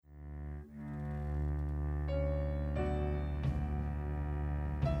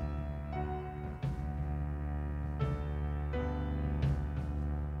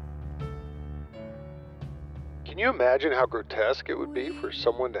Can you imagine how grotesque it would be for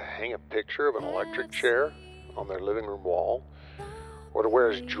someone to hang a picture of an electric chair on their living room wall? Or to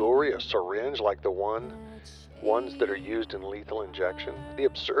wear as jewelry a syringe like the ones that are used in lethal injection? The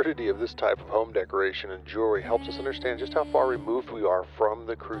absurdity of this type of home decoration and jewelry helps us understand just how far removed we are from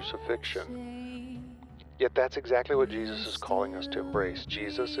the crucifixion. Yet that's exactly what Jesus is calling us to embrace.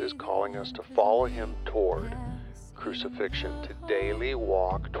 Jesus is calling us to follow him toward crucifixion, to daily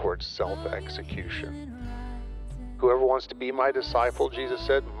walk towards self-execution. Whoever wants to be my disciple, Jesus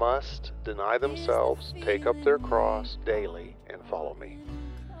said, must deny themselves, take up their cross daily, and follow me.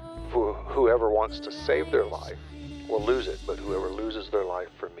 Whoever wants to save their life will lose it, but whoever loses their life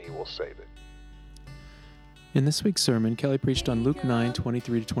for me will save it. In this week's sermon, Kelly preached on Luke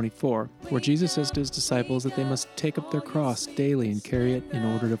 9:23-24, where Jesus says to his disciples that they must take up their cross daily and carry it in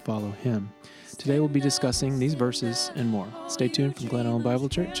order to follow him. Today we'll be discussing these verses and more. Stay tuned from Glen Ellen Bible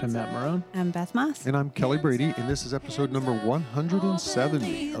Church. I'm Matt Marron. I'm Beth Maas. And I'm Kelly Brady, and this is episode number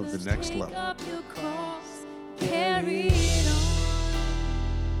 170 of The Next Level.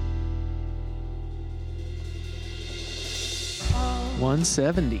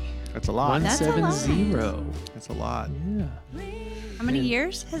 170. That's a lot. 170. That's a lot. Yeah. How many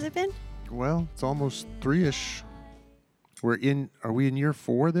years has it been? Well, it's almost 3-ish. Are we in year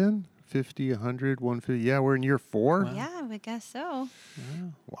 4 then? 50, 100, 150. Yeah, we're in year 4. Wow. Yeah, I guess so.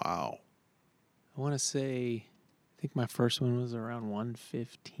 Yeah. Wow. I want to say, I think my first one was around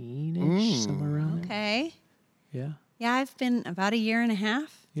 115-ish, somewhere around there. Okay. Yeah. Yeah, I've been about a year and a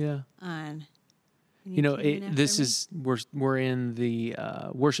half Yeah. on. You know, we're in the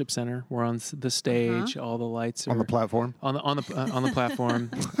worship center. We're on the stage. All the lights are on the platform. On the platform.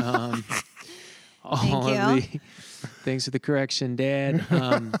 Thanks for the correction, Dad.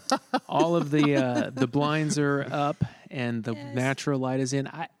 All of the blinds are up and the natural light is in.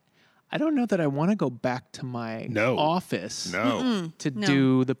 I don't know that I want to go back to my office to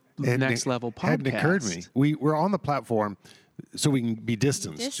do the Next Level podcast. Hadn't occurred to me. We're on the platform so we can be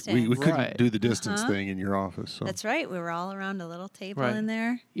distanced. We couldn't do the distance thing in your office. So. That's right. We were all around a little table in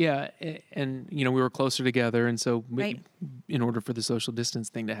there. Yeah, and we were closer together, and so in order for the social distance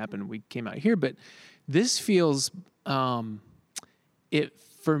thing to happen, we came out here. But this feels, for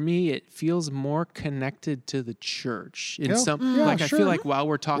me, it feels more connected to the church. I feel like while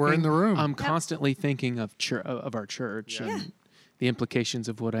we're talking, we're in the room. I'm constantly thinking of our church and the implications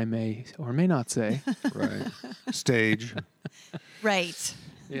of what I may or may not say. Right. Stage. Right.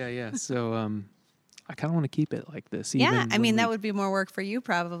 Yeah. So I kind of want to keep it like this. That would be more work for you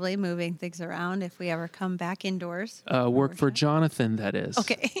probably, moving things around if we ever come back indoors. Work for Jonathan, that is.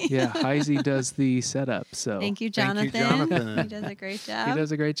 Okay. Yeah, Heisey does the setup. So Thank you, Jonathan. He does a great job. He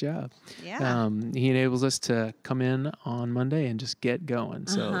does a great job. Yeah. He enables us to come in on Monday and just get going.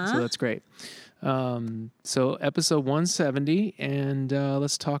 So that's great. So episode 170, and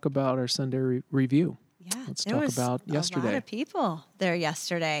let's talk about our Sunday review. Yeah, let's talk about yesterday. A lot of people there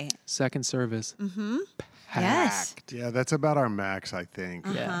yesterday. Second service. Mm-hmm. Yes. Yeah, that's about our max, I think.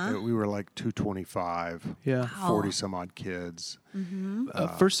 Yeah. We were like 225. Yeah. 40 some odd kids.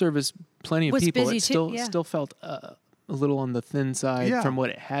 Mm-hmm. First service, plenty of people. It still felt a little on the thin side from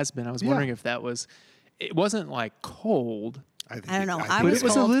what it has been. I was wondering if it wasn't like cold. I don't know. But it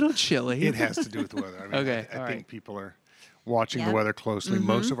was a little chilly. It has to do with the weather. I think people are watching the weather closely. Mm-hmm.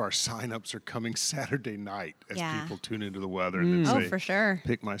 Most of our signups are coming Saturday night as people tune into the weather and then say, for sure.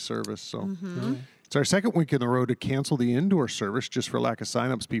 Pick my service. So it's our second week in the row to cancel the indoor service just for lack of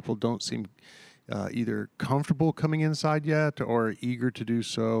signups. People don't seem either comfortable coming inside yet or eager to do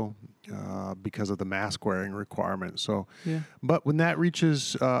so because of the mask wearing requirement. So, but when that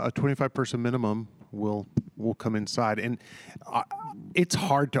reaches a 25-person minimum, we'll come inside. And it's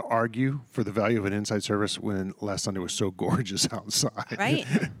hard to argue for the value of an inside service when last Sunday was so gorgeous outside. Right.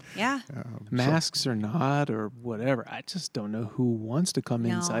 Yeah. Masks or not or whatever. I just don't know who wants to come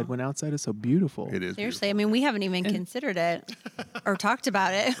inside when outside is so beautiful. It is. Seriously. Beautiful. I mean, we haven't even considered it or talked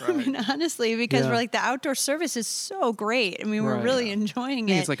about it. Right. I mean, honestly, because we're like, the outdoor service is so great. I mean, we're really enjoying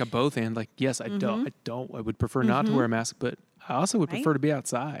it. It's like a both and. Like, yes, I would prefer not to wear a mask, but I also would prefer to be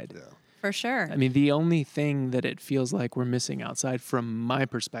outside. Yeah. For sure. I mean, the only thing that it feels like we're missing outside from my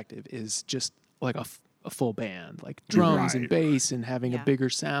perspective is just like a full band, like drums and bass and having a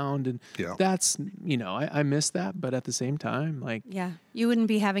bigger sound. And that's, I miss that. But at the same time, like... Yeah. You wouldn't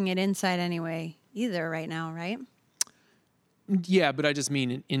be having it inside anyway either right now, right? Yeah, but I just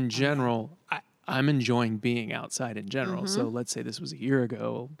mean in general, I'm enjoying being outside in general. So let's say this was a year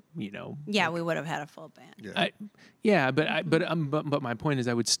ago, Yeah, we would have had a full band. But my point is,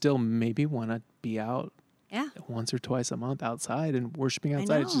 I would still maybe want to be out once or twice a month outside and worshiping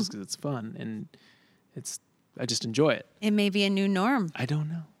outside. It's just because it's fun and it's I just enjoy it. It may be a new norm. I don't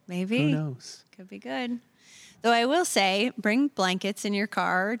know. Maybe. Who knows? Could be good. Though I will say, bring blankets in your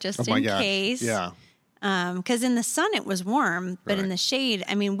car just in case. Yeah. Because in the sun it was warm, but in Right. the shade,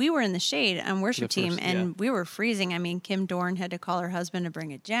 I mean, we were in the shade on worship team, first, and we were freezing. I mean, Kim Dorn had to call her husband to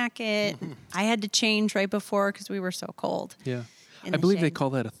bring a jacket. I had to change right before because we were so cold. Yeah. in I the believe they shade. call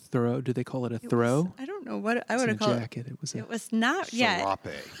that a throw. Do they call it a throw? I don't know what I would have It's a called jacket. It was a it. It was not yet.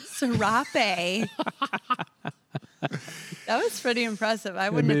 Serape. Serape. That was pretty impressive. I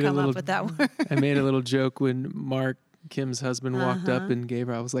wouldn't have come up with that word. I made a little joke when Mark, Kim's husband, walked up and gave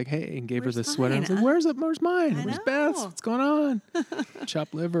her. I was like, "Hey," and gave her the Where's sweater. I was mine? like, "Where's mine? I Where's know. Beth's? What's going on?"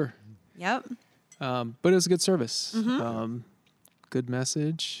 Chopped liver. Yep. But it was a good service. Good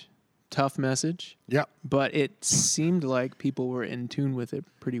message. Tough message. Yeah. But it seemed like people were in tune with it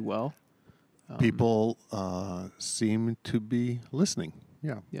pretty well. People seem to be listening.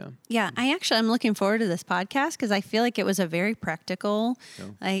 Yeah. Yeah. Yeah, I'm looking forward to this podcast because I feel like it was a very practical.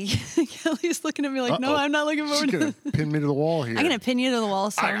 Like Kelly's looking at me like, no, Uh-oh. I'm not looking forward She's to going this. to pin me to the wall here. I'm gonna pin you to the wall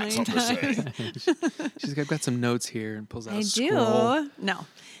so I got many something times. to say. She's like, I've got some notes here and pulls out I a do. scroll. No,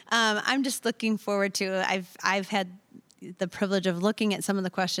 I'm just looking forward to. I've had the privilege of looking at some of the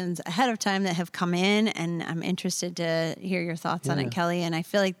questions ahead of time that have come in, and I'm interested to hear your thoughts on Yeah. it, Kelly. And I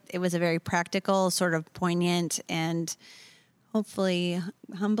feel like it was a very practical, sort of poignant, and hopefully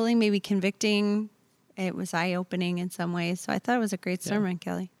humbling, maybe convicting. It was eye-opening in some ways. So I thought it was a great sermon,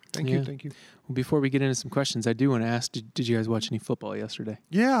 Kelly. Thank Yeah. you. Thank you. Well, before we get into some questions, I do want to ask, did you guys watch any football yesterday?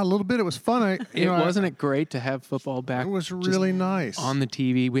 Yeah, a little bit. It was fun. Wasn't it great to have football back? It was just really nice. on the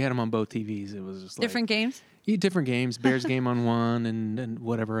TV. We had them on both TVs. It was just like Different games? different games. Bears game on one, and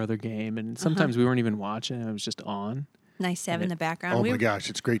whatever other game. And sometimes we weren't even watching. It was just on. Nice to have in the background. Oh We my were- gosh,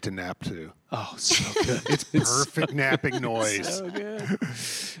 it's great to nap too. Oh, so good. It's perfect napping noise. So good.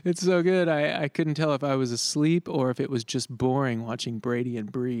 It's so good. I couldn't tell if I was asleep or if it was just boring watching Brady and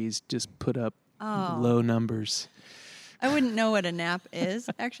Breeze just put up low numbers. I wouldn't know what a nap is,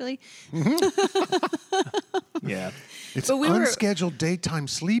 actually. Yeah. It's But we were- unscheduled daytime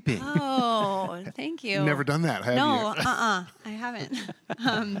sleeping. Oh, thank you. You've never done that, have No, you? I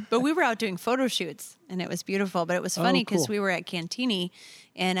haven't. But we were out doing photo shoots, and it was beautiful. But it was funny because cool. we were at Cantini,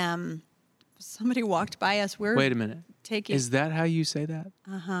 and somebody walked by us. We're Wait a minute. taking Is that how you say that?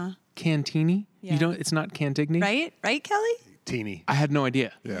 Cantini? Yeah. You don't. It's not Cantigny. right, Kelly? Teeny. I had no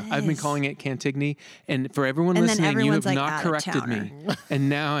idea. Yeah. I've been Yes. calling it Cantigny, and for everyone And then listening, you everyone's have like, not "Out of corrected me, and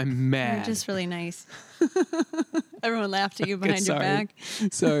now I'm You're mad. just really nice. Everyone laughed at you Okay, behind your sorry. back.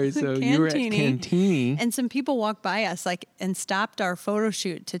 Sorry. So you were at Cantini. Cantini. And some people walked by us and stopped our photo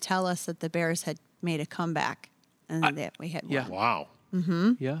shoot to tell us that the Bears had made a comeback and that we had yeah. won. Wow.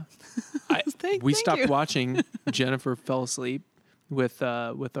 Yeah. Thank We you. stopped watching. Jennifer fell asleep with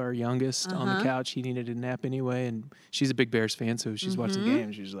our youngest on the couch. He needed a nap anyway, and she's a big Bears fan, so she's watching the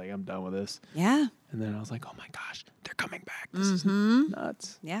game. She's like, "I'm done with this." Yeah. And then I was like, "Oh my gosh, they're coming back! This is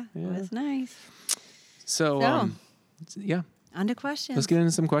nuts." Yeah. Yeah. It was nice. So, yeah, On to questions. let's get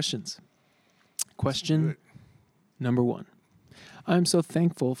into some questions. Question number 1. I'm so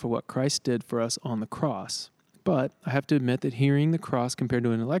thankful for what Christ did for us on the cross, but I have to admit that hearing the cross compared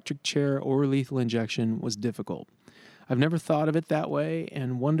to an electric chair or lethal injection was difficult. I've never thought of it that way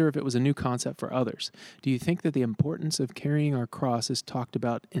and wonder if it was a new concept for others. Do you think that the importance of carrying our cross is talked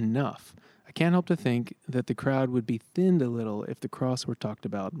about enough? I can't help to think that the crowd would be thinned a little if the cross were talked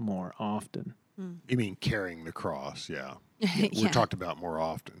about more often. You mean carrying the cross? Yeah. Yeah. We're talked about more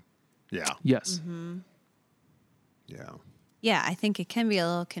often. Yeah. Yes. Yeah. Yeah, I think it can be a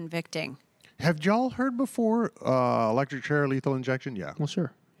little convicting. Have y'all heard before electric chair lethal injection? Yeah. Well,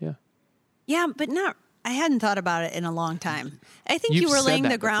 sure. Yeah. Yeah, but I hadn't thought about it in a long time. I think You've you were said laying that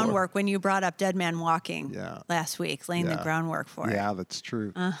the before. groundwork when you brought up Dead Man Walking last week, laying the Yeah. groundwork for it. Yeah, that's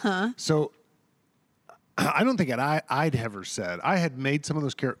true. So I don't think I'd ever said. I had made some of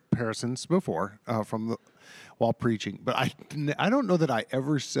those comparisons before while preaching, but I don't know that I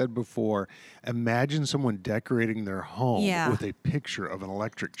ever said before, imagine someone decorating their home with a picture of an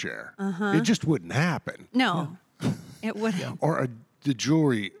electric chair. It just wouldn't happen. No, it wouldn't. Or the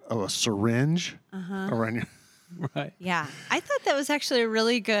jewelry of a syringe around your... Right. Yeah, I thought that was actually a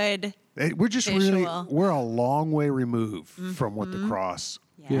really good. We're just Visual. we're a long way removed from what the cross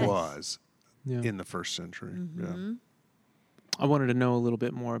Yes. was Yeah. in the first century. Yeah. I wanted to know a little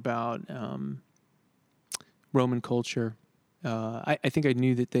bit more about Roman culture. I think I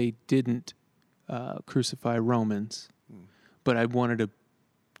knew that they didn't crucify Romans, but I wanted to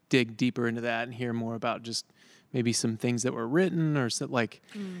dig deeper into that and hear more about just maybe some things that were written or so, like,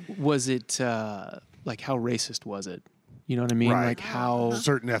 was it like how racist was it? You know what I mean? Right. Like how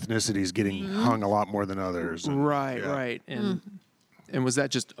certain ethnicities getting hung a lot more than others. And, right, yeah. right. And was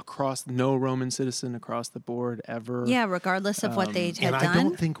that just across no Roman citizen across the board ever? Yeah, regardless of what they had And done. I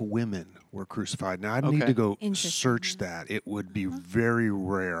don't think women were crucified. Now, I'd need Okay. to go Interesting. search that. It would be very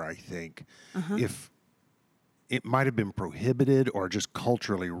rare, I think, if it might have been prohibited or just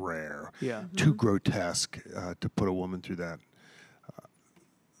culturally rare. Yeah. Too grotesque to put a woman through that.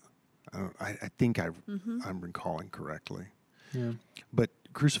 I think I'm recalling correctly. Yeah. But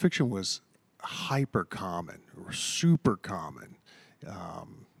crucifixion was hyper common, or super common. I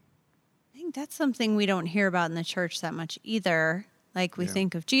think that's something we don't hear about in the church that much either. Like we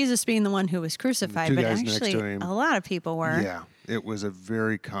think of Jesus being the one who was crucified, two but guys next actually to him. a lot of people were. Yeah, it was a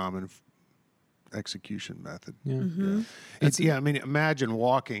very common execution method. Yeah. I mean, imagine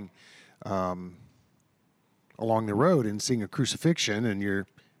walking along the road and seeing a crucifixion, and you're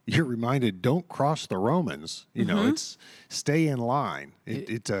reminded, don't cross the Romans. You know, it's stay in line.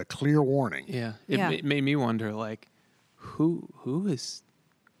 It's a clear warning. Yeah. Yeah. It made me wonder, like, who's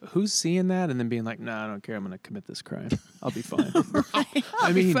seeing that and then being like, no, I don't care. I'm going to commit this crime. I'll be fine.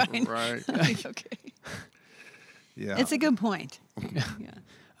 I mean, fine. Right. Okay. Yeah. It's a good point. Yeah.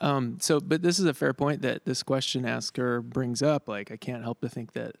 But this is a fair point that this question asker brings up. Like, I can't help to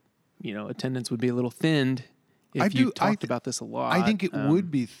think that, attendance would be a little thinned if you talked about this a lot. I think it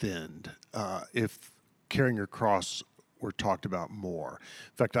would be thinned if carrying your cross were talked about more.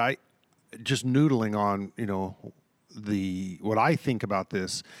 In fact, I just noodling on, what I think about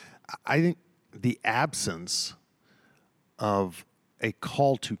this, I think the absence of a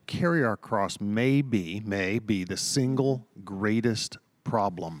call to carry our cross may be the single greatest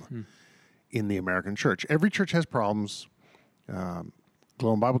problem in the American church. Every church has problems.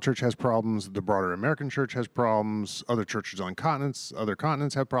 Global Bible Church has problems. The broader American church has problems. Other churches on other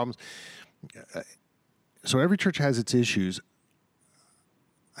continents have problems. So every church has its issues.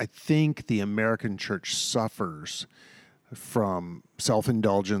 I think the American church suffers from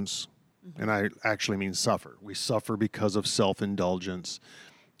self-indulgence, and I actually mean suffer. We suffer because of self-indulgence,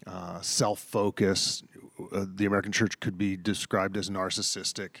 self-focus. The American church could be described as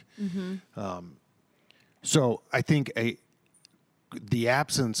narcissistic. So I think the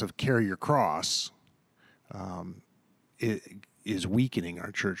absence of carry your cross is weakening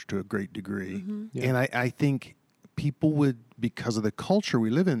our church to a great degree. Yeah. And I think people would, because of the culture we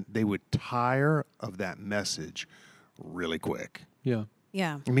live in, they would tire of that message really quick. Yeah.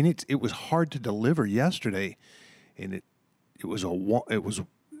 Yeah. I mean, it was hard to deliver yesterday, and it was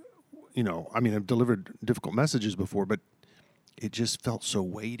I've delivered difficult messages before, but it just felt so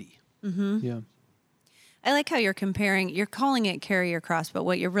weighty. Yeah. I like how you're calling it carry your cross, but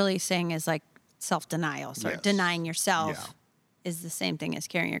what you're really saying is like self-denial. So Yes. denying yourself is the same thing as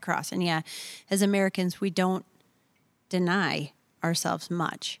carrying your cross. And yeah, as Americans, we don't deny ourselves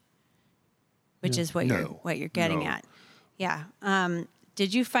much, which is what you're getting at. Yeah.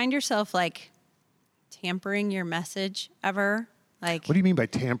 Did you find yourself like tampering your message ever? Like, What do you mean by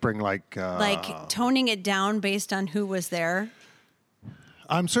tampering? Like toning it down based on who was there?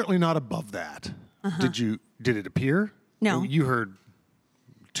 I'm certainly not above that. Did it appear? No. You heard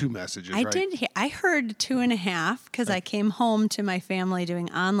 2 messages, I right? did. I heard 2.5 because I came home to my family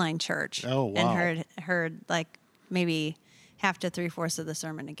doing online church. Oh, wow. And heard like maybe half to 3/4 of the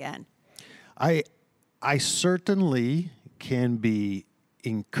sermon again. I certainly can be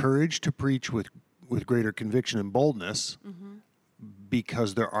encouraged to preach with greater conviction and boldness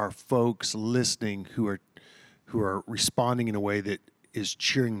because there are folks listening who are responding in a way that is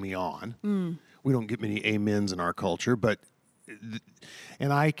cheering me on. We don't get many amens in our culture,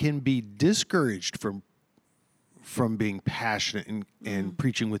 and I can be discouraged from being passionate and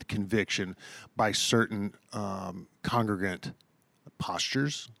preaching with conviction by certain congregant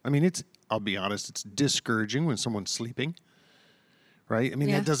postures. I mean, I'll be honest, it's discouraging when someone's sleeping, right? I mean,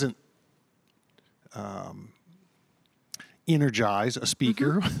 that doesn't energize a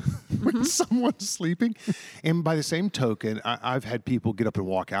speaker when someone's sleeping. And by the same token, I've had people get up and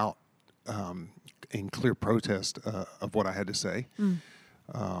walk out in clear protest of what I had to say.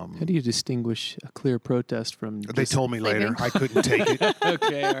 How do you distinguish a clear protest from They just told me later I couldn't take it.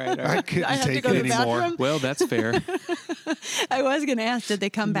 Okay, all right. I couldn't have to take go it to the anymore. bathroom? Well, that's fair. I was going to ask, did they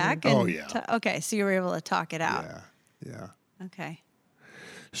come back? Oh, yeah. Okay, so you were able to talk it out. Yeah. Okay.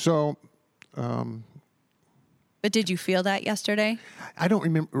 So But did you feel that yesterday? I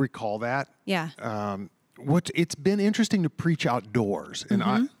don't recall that. Yeah. It's been interesting to preach outdoors, and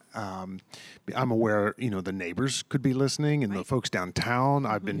I'm aware, the neighbors could be listening, and the folks downtown.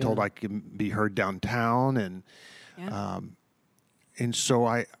 I've been told I can be heard downtown, and so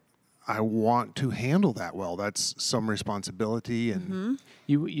I want to handle that well. That's some responsibility. And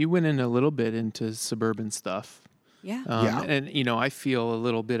You went in a little bit into suburban stuff. Yeah. And, I feel a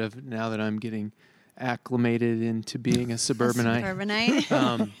little bit of, now that I'm getting acclimated into being a suburbanite.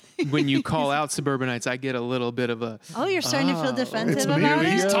 When you call out suburbanites, I get a little bit of a... Oh, you're starting to feel defensive it's about me.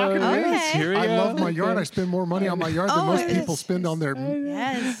 it? He's talking to me. Okay. I love my yard. I spend more money on my yard than most people spend on their...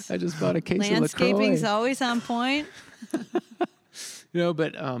 Yes. I just bought a case of LaCroix. Landscaping's always on point.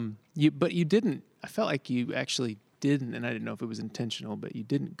 But you didn't. I felt like you actually didn't, and I didn't know if it was intentional, but you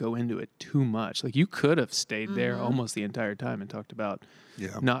didn't go into it too much. Like you could have stayed there almost the entire time and talked about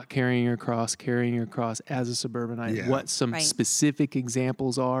not carrying your cross as a suburbanite, what some specific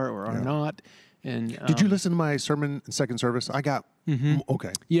examples are or are not. And did you listen to my sermon in second service? I got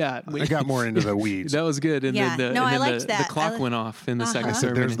okay. Yeah, I got more into the weeds. That was good. And then I liked the clock went off in the second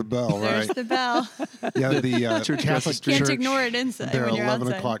sermon. There's the bell, right? There's the bell. Yeah, the Catholic Church. Can't ignore it inside Their when you're 11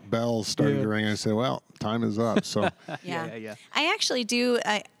 outside. o'clock bells started to ring. I said, "Well, time is up." So Yeah. I actually do.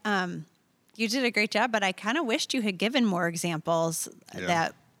 You did a great job, but I kind of wished you had given more examples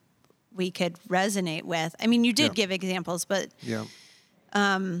that we could resonate with. I mean, you did give examples, but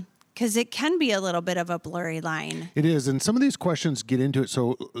because it can be a little bit of a blurry line. It is, and some of these questions get into it.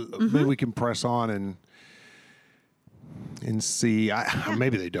 So maybe we can press on and see.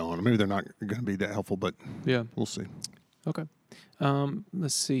 Maybe they don't. Maybe they're not going to be that helpful, but we'll see. Okay.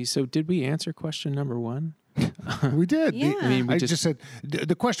 Let's see. So did we answer question number 1? We did. Yeah. I just said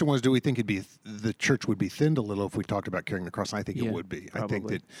the question was, do we think the church would be thinned a little if we talked about carrying the cross? And I think it would be. Probably. I think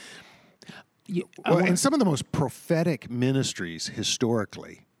that. And some of the most prophetic ministries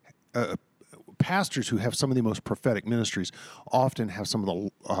historically, pastors who have some of the most prophetic ministries often have some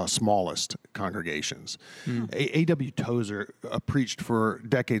of the smallest congregations. A.W. Tozer preached for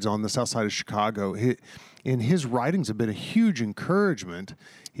decades on the south side of Chicago. His writings have been a huge encouragement.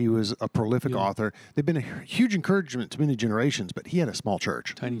 He was a prolific author. They've been a huge encouragement to many generations, but he had a small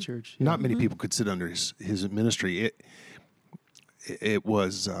church. Tiny church. Not many people could sit under his ministry. It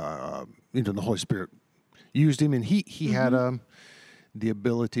was, the Holy Spirit used him, and he had the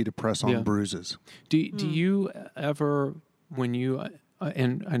ability to press on bruises. Do you ever, when you,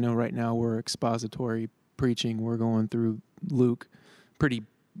 and I know right now we're expository preaching, we're going through Luke pretty,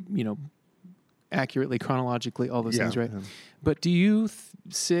 accurately, chronologically, all those things, right? Yeah. But do you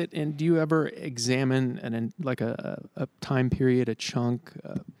sit and do you ever examine a time period, a chunk,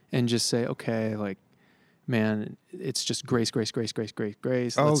 and just say, okay, like, man, it's just grace. Let's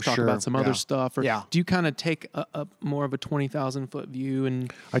talk about some other stuff. Or do you kind of take a more of a 20,000-foot view?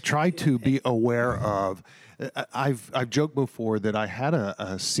 And I try to be aware of. I've joked before that I had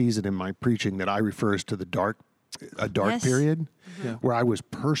a season in my preaching that I refer to the dark period, where I was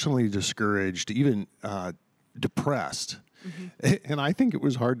personally discouraged, even depressed. And I think it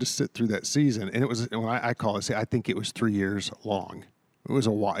was hard to sit through that season. And it was, when I call it, I think it was 3 years long. It was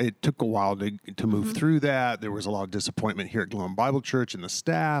a while. It took a while to move through that. There was a lot of disappointment here at Glow Bible Church and the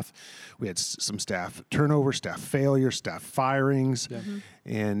staff. We had some staff turnover, staff failure, staff firings,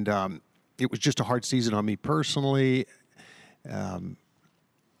 and it was just a hard season on me personally. And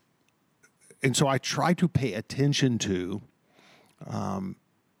so I try to pay attention to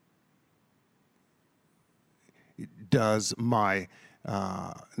does my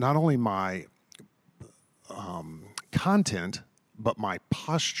not only my content, but my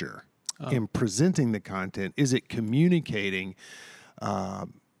posture in presenting the content, is it communicating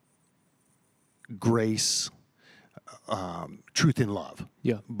grace, truth and love?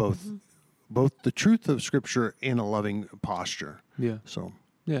 Yeah. Both the truth of Scripture and a loving posture. Yeah. So.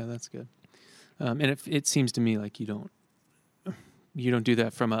 Yeah, that's good. And it seems to me like you don't do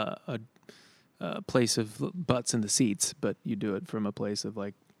that from a place of butts in the seats, but you do it from a place of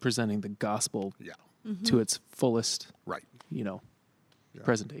like presenting the gospel to its fullest. Right.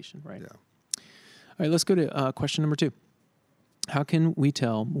 Presentation, right? Yeah. All right, let's go to question number 2. How can we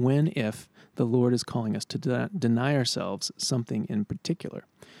tell when, if the Lord is calling us to deny ourselves something in particular?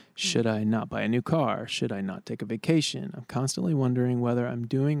 Should I not buy a new car? Should I not take a vacation? I'm constantly wondering whether I'm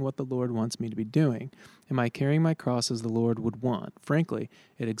doing what the Lord wants me to be doing. Am I carrying my cross as the Lord would want? Frankly,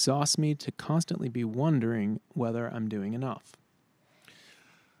 it exhausts me to constantly be wondering whether I'm doing enough.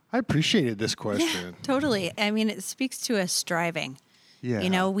 I appreciated this question. Yeah, totally. I mean, it speaks to us striving.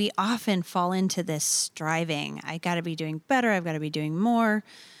 Yeah. We often fall into this striving. I got to be doing better. I've got to be doing more.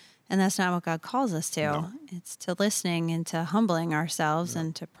 And that's not what God calls us to. No. It's to listening and to humbling ourselves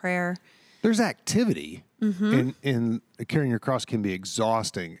and to prayer. There's activity, and carrying your cross can be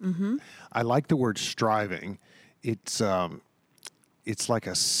exhausting. I like the word striving. It's like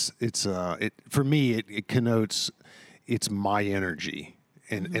for me, it connotes it's my energy.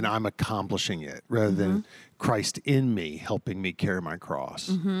 and I'm accomplishing it rather than Christ in me helping me carry my cross.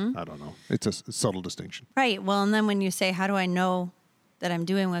 I don't know. It's a subtle distinction. Right. Well, and then when you say, how do I know that I'm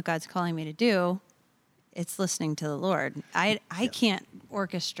doing what God's calling me to do? It's listening to the Lord. I can't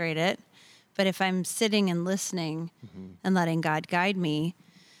orchestrate it, but if I'm sitting and listening and letting God guide me,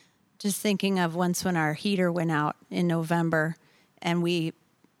 just thinking of once when our heater went out in November and we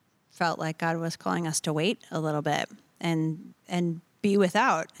felt like God was calling us to wait a little bit and be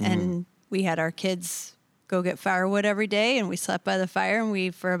without. And we had our kids go get firewood every day, and we slept by the fire, and we,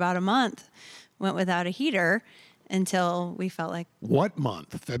 for about a month, went without a heater until we felt like... What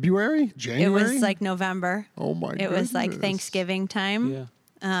month? February? January? It was like November. Oh, my goodness. It was like Thanksgiving time.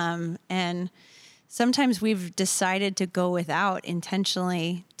 Yeah. And sometimes we've decided to go without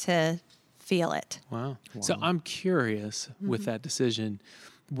intentionally to feel it. Wow. So I'm curious with that decision.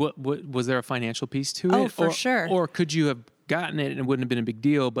 What was there a financial piece to it? Oh, for sure. Or could you have gotten it and it wouldn't have been a big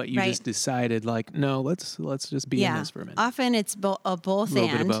deal, but you just decided like, no, let's just be in this for a minute. Often it's both a little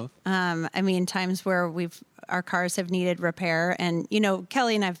bit of both. I mean, times where our cars have needed repair, and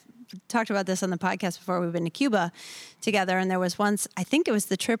Kelly and I've talked about this on the podcast before. We've been to Cuba together, and there was once, I think it was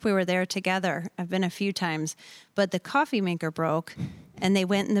the trip we were there together. I've been a few times, but the coffee maker broke, and they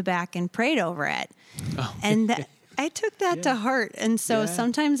went in the back and prayed over it. Oh. And I took that to heart. And so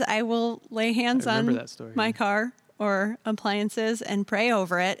sometimes I will lay hands on my car or appliances and pray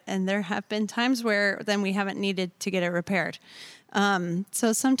over it. And there have been times where then we haven't needed to get it repaired.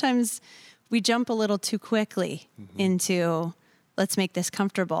 So sometimes we jump a little too quickly into, let's make this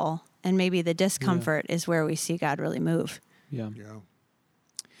comfortable. And maybe the discomfort is where we see God really move. Yeah.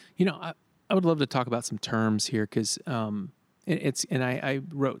 I would love to talk about some terms here because I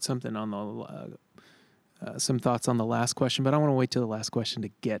wrote something on the some thoughts on the last question, but I want to wait till the last question to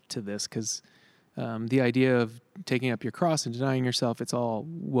get to this because the idea of taking up your cross and denying yourself, it's all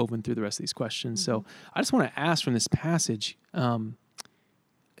woven through the rest of these questions. So I just want to ask from this passage to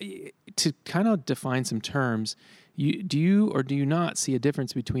kind of define some terms. Do you or do you not see a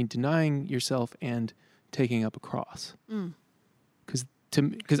difference between denying yourself and taking up a cross? Because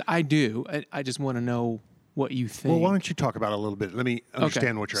I do. I just want to know what you think. Well, why don't you talk about it a little bit? Let me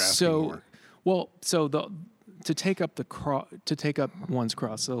understand what you're asking for. To take up one's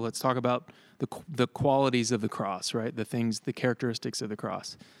cross. So let's talk about the qualities of the cross, right? The characteristics of the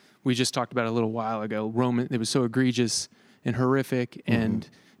cross. We just talked about it a little while ago. It was so egregious and horrific and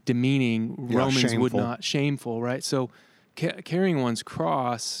demeaning. Romans would not, shameful, right? So carrying one's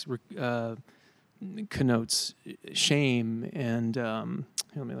cross connotes shame and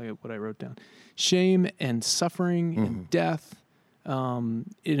let me look at what I wrote down. Shame and suffering and death.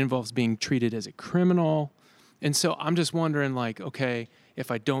 It involves being treated as a criminal. And so I'm just wondering, like, okay,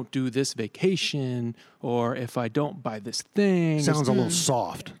 if I don't do this vacation or if I don't buy this thing. Sounds a little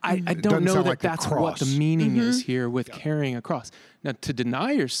soft. I don't know that that's what the meaning is here with carrying a cross. Now, to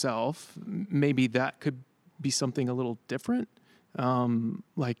deny yourself, maybe that could be something a little different.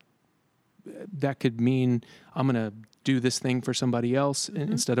 Like that could mean I'm going to do this thing for somebody else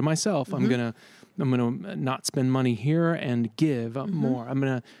instead of myself. I'm gonna not spend money here and give more.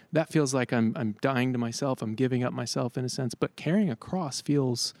 That feels like I'm dying to myself. I'm giving up myself in a sense. But carrying a cross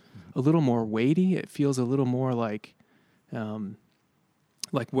feels a little more weighty. It feels a little more like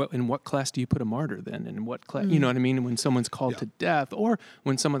what in what class do you put a martyr then? And what class? You know what I mean? When someone's called to death, or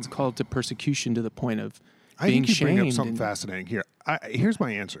when someone's called to persecution to the point of being shamed. I think you bring up something fascinating here. Here's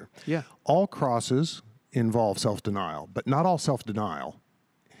my answer. Yeah, all crosses involve self-denial, but not all self-denial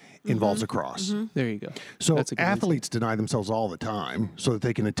involves a cross. There you go. So athletes deny themselves all the time so that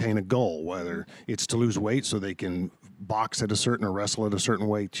they can attain a goal, whether it's to lose weight so they can box at a certain or wrestle at a certain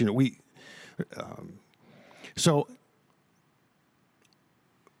weight. So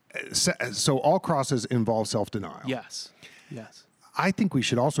all crosses involve self-denial. Yes. I think we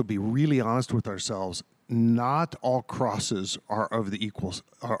should also be really honest with ourselves. Not all crosses are of equal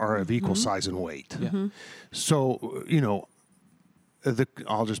size and weight. Yeah. So,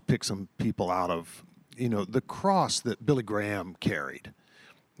 I'll just pick some people out of, the cross that Billy Graham carried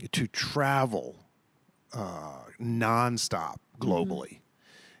to travel nonstop globally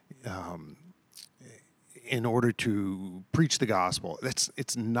in order to preach the gospel.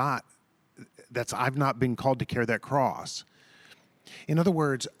 I've not been called to carry that cross. In other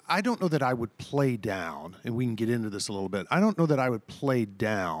words, I don't know that I would play down, and we can get into this a little bit. I don't know that I would play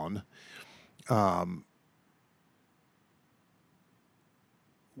down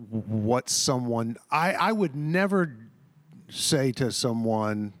what someone... I would never say to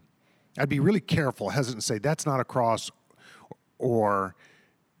someone... I'd be really careful, hesitant to say, that's not a cross, or...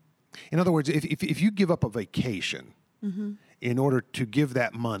 In other words, if you give up a vacation in order to give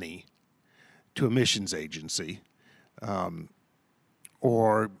that money to a missions agency,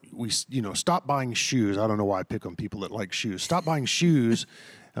 or we, stop buying shoes. I don't know why I pick on people that like shoes. Stop buying shoes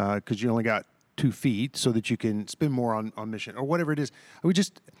because you only got 2 feet so that you can spend more on mission or whatever it is.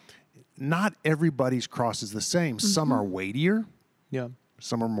 Not everybody's cross is the same. Mm-hmm. Some are weightier. Yeah.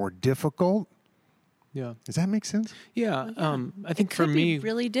 Some are more difficult. Yeah. Does that make sense? Yeah. I think for me, it could be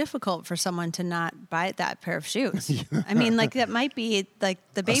really difficult for someone to not buy that pair of shoes. I mean, like that might be like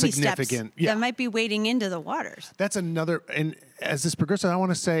the baby steps that might be wading into the waters. That's another, and as this progresses, I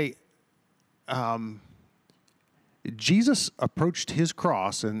want to say, Jesus approached his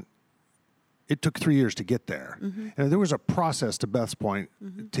cross, and it took 3 years to get there. Mm-hmm. And there was a process, to Beth's point,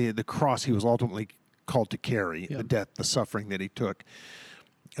 mm-hmm. to the cross he was ultimately called to carry, the death, the suffering that he took.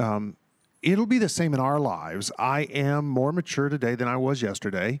 It'll be the same in our lives. I am more mature today than I was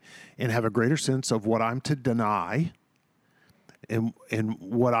yesterday and have a greater sense of what I'm to deny and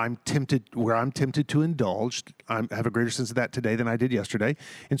what I'm tempted, where I'm tempted to indulge. I have a greater sense of that today than I did yesterday.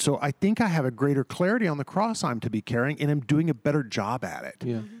 And so I think I have a greater clarity on the cross I'm to be carrying, and I'm doing a better job at it.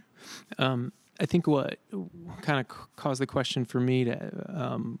 Yeah. I think what kind of caused the question for me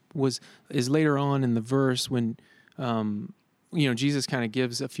to is later on in the verse when Jesus kind of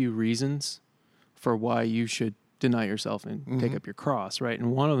gives a few reasons for why you should deny yourself and mm-hmm. take up your cross, right?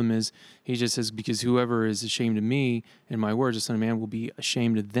 And one of them is he just says, because whoever is ashamed of me and my words, the Son of Man will be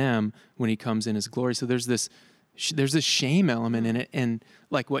ashamed of them when he comes in his glory. So there's this shame element in it, and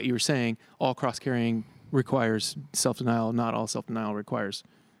like what you were saying, all cross carrying requires self-denial. Not all self-denial requires.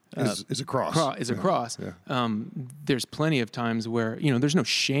 Is a cross. A cross. Yeah. There's plenty of times where, there's no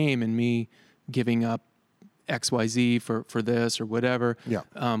shame in me giving up XYZ for this or whatever. Yeah.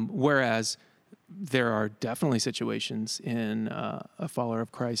 Whereas there are definitely situations in a follower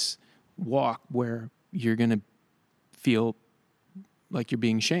of Christ's walk where you're going to feel like you're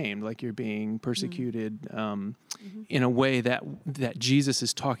being shamed, like you're being persecuted in a way that Jesus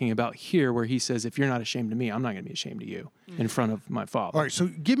is talking about here, where he says, if you're not ashamed of me, I'm not going to be ashamed of you in front of my Father. All right, so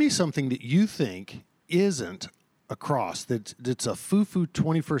give me something that you think isn't a cross, that's a foo-foo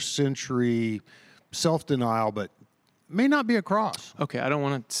 21st century self-denial, but may not be a cross. Okay, I don't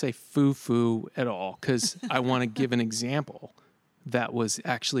want to say foo-foo at all, because I want to give an example that was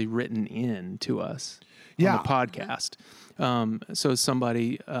actually written in to us on the podcast. So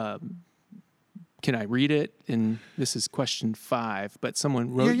somebody, can I read it? And this is question 5, but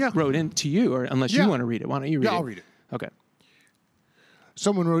someone wrote in to you, or unless you want to read it, why don't you read it? Yeah, I'll read it. Okay.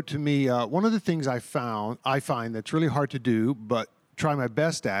 Someone wrote to me, one of the things I find that's really hard to do, but try my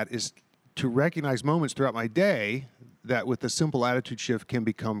best at, is to recognize moments throughout my day that with a simple attitude shift can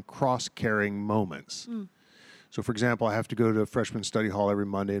become cross-carrying moments. Mm. So, for example, I have to go to a freshman study hall every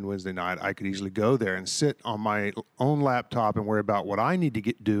Monday and Wednesday night. I could easily go there and sit on my own laptop and worry about what I need to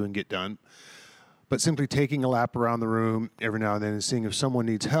do and get done. But simply taking a lap around the room every now and then and seeing if someone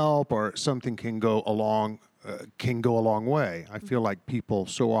needs help or something can go a long way. I feel like people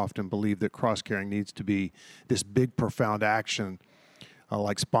so often believe that cross-carrying needs to be this big, profound action,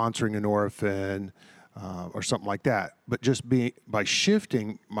 like sponsoring an orphan, or something like that. But just by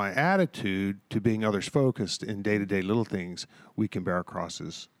shifting my attitude to being others focused in day-to-day little things, we can bear our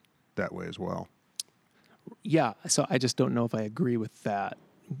crosses that way as well. Yeah, so I just don't know if I agree with that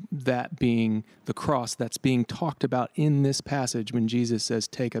being the cross that's being talked about in this passage when Jesus says,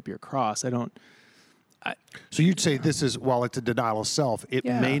 take up your cross. So you'd say this is, while it's a denial of self, it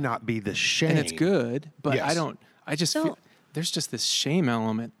may not be the shame. And it's good, but yes. I just feel there's just this shame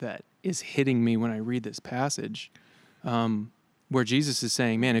element that is hitting me when I read this passage, where Jesus is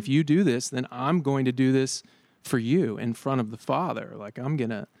saying, man, if you do this, then I'm going to do this for you in front of the Father. Like, I'm going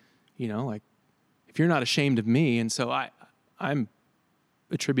to, like, if you're not ashamed of me. And so I'm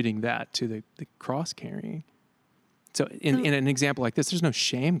attributing that to the cross carrying. So in an example like this, there's no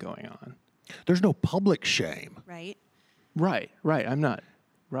shame going on. There's no public shame. Right. I'm not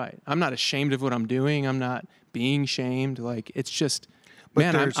ashamed of what I'm doing. I'm not being shamed. Like, it's just,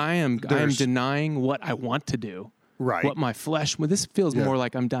 man, I am denying what I want to do. Right. What my flesh, this feels more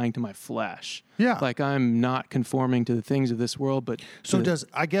like I'm dying to my flesh. Yeah. Like I'm not conforming to the things of this world, but.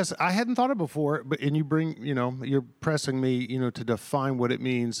 I guess I hadn't thought of it before, and you bring, you're pressing me, to define what it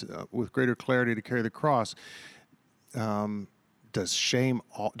means with greater clarity to carry the cross. Does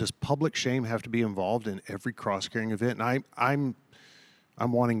public shame have to be involved in every cross-carrying event? And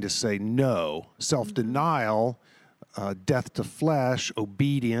I'm wanting to say no. Self-denial, death to flesh,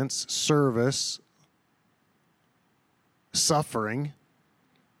 obedience, service, suffering.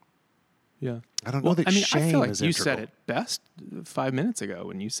 Yeah. I don't know that shame is integral. You said it best 5 minutes ago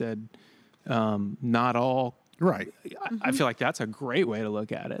when you said not all Right. I feel like that's a great way to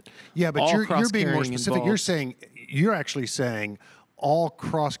look at it. Yeah, but All you're being more cross-carrying specific. You're actually saying all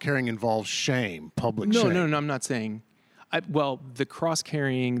cross-carrying involves shame, public shame. No, I'm not saying. The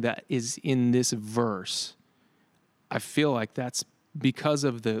cross-carrying that is in this verse, I feel like that's because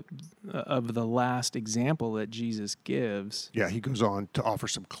of the last example that Jesus gives. Yeah, he goes on to offer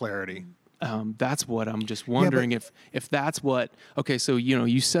some clarity. That's what I'm just wondering if that's what. Okay, so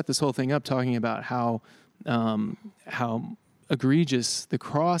you set this whole thing up talking about how egregious the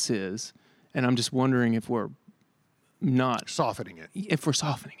cross is, and I'm just wondering if we're not softening it. If we're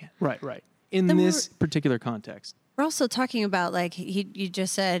softening it, right. In this particular context, we're also talking about, like you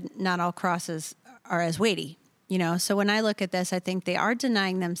just said, not all crosses are as weighty. So when I look at this, I think they are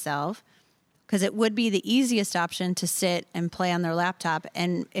denying themselves, because it would be the easiest option to sit and play on their laptop.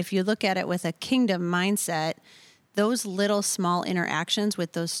 And if you look at it with a kingdom mindset, those little small interactions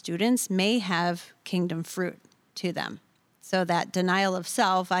with those students may have kingdom fruit to them. So that denial of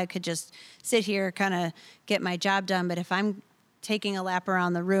self, I could just sit here, kind of get my job done. But if I'm taking a lap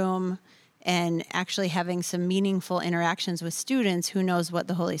around the room and actually having some meaningful interactions with students, who knows what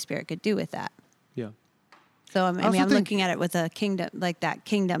the Holy Spirit could do with that. Yeah. So I'm looking at it with a kingdom, like that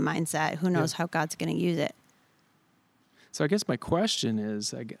kingdom mindset. Who knows how God's going to use it? So I guess my question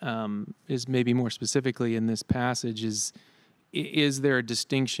is maybe more specifically in this passage is there a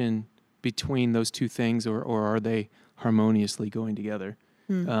distinction between those two things, or are they harmoniously going together?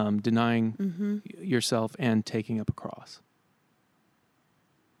 Denying yourself and taking up a cross.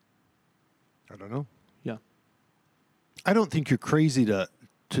 I don't know. Yeah. I don't think you're crazy to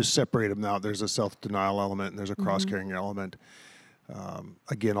separate them out. There's a self-denial element and there's a cross-carrying element.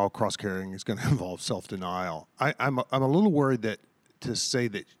 Again, all cross-carrying is going to involve self-denial. I'm a little worried to say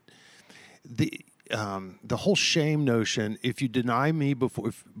that the whole shame notion, if you deny me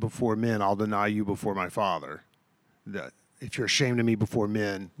before men, I'll deny you before my Father. That if you're ashamed of me before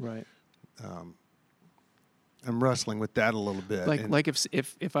men, right. I'm wrestling with that a little bit. Like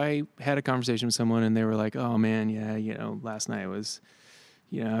if I had a conversation with someone and they were like, "Oh man, yeah, last night was,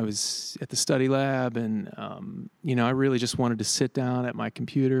 I was at the study lab and I really just wanted to sit down at my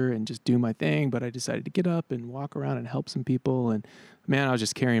computer and just do my thing, but I decided to get up and walk around and help some people, and man, I was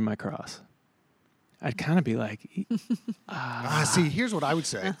just carrying my cross." I'd kind of be like, see, here's what I would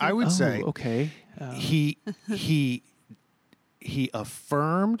say. I would say, okay, he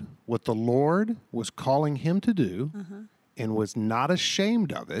affirmed what the Lord was calling him to do and was not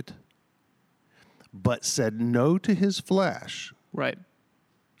ashamed of it, but said no to his flesh. Right.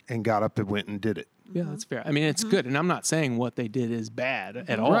 And got up and went and did it. Yeah, that's fair. I mean, it's good. And I'm not saying what they did is bad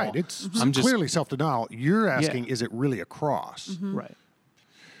at all. Right. It's clearly self-denial. You're asking, is it really a cross? Right.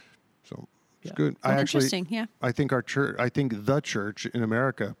 So it's good. Interesting, yeah. I think the church in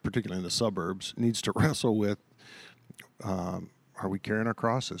America, particularly in the suburbs, needs to wrestle with, are we carrying our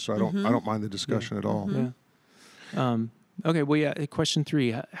crosses? So I don't mind the discussion at all. Yeah. Okay. Well, yeah. Question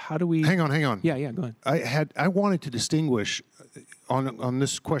 3. How do we? Hang on. Yeah. Go ahead. I wanted to distinguish on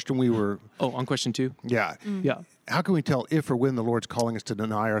this question we were. Oh, on question 2. Yeah. Yeah. How can we tell if or when the Lord's calling us to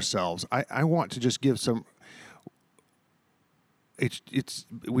deny ourselves? I want to just give some.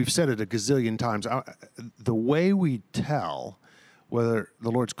 We've said it a gazillion times. The way we tell whether the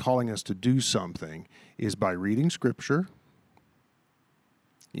Lord's calling us to do something is by reading Scripture.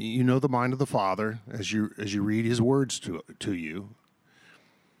 You know the mind of the Father as you read His words to you.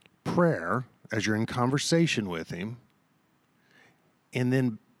 Prayer as you're in conversation with Him, and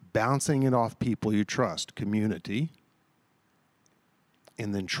then bouncing it off people you trust, community,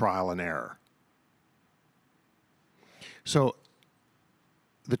 and then trial and error. So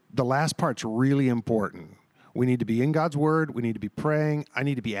the last part's really important. We need to be in God's Word. We need to be praying. I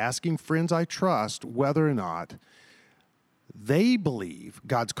need to be asking friends I trust whether or not they believe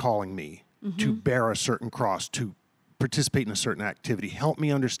God's calling me to bear a certain cross, to participate in a certain activity. Help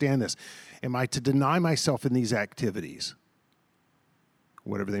me understand this. Am I to deny myself in these activities,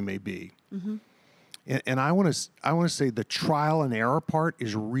 whatever they may be? And I want to say the trial and error part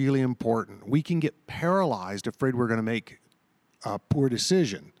is really important. We can get paralyzed, afraid we're going to make a poor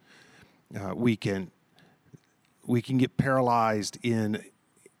decision. We can get paralyzed in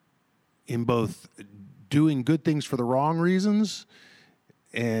both doing good things for the wrong reasons,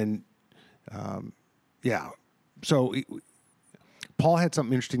 and So Paul had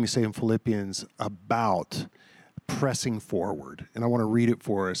something interesting to say in Philippians about pressing forward, and I want to read it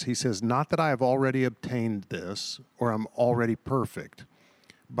for us. He says, "Not that I have already obtained this, or I'm already perfect,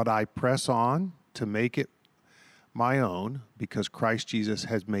 but I press on to make it my own, because Christ Jesus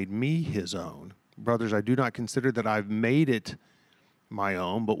has made me His own. Brothers, I do not consider that I've made it my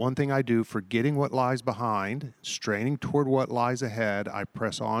own, but one thing I do, forgetting what lies behind, straining toward what lies ahead, I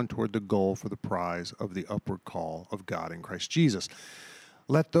press on toward the goal for the prize of the upward call of God in Christ Jesus.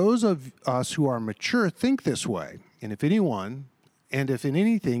 Let those of us who are mature think this way, and if in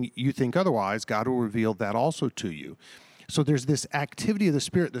anything you think otherwise, God will reveal that also to you. So there's this activity of the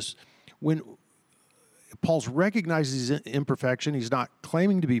Spirit, when Paul's recognizes his imperfection, he's not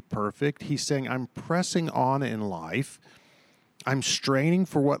claiming to be perfect, he's saying, I'm pressing on in life, I'm straining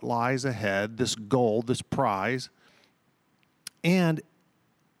for what lies ahead, this goal, this prize. And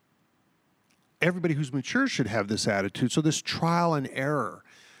everybody who's mature should have this attitude. So this trial and error,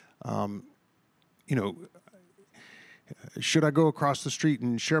 should I go across the street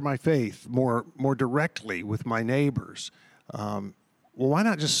and share my faith more directly with my neighbors? Well, why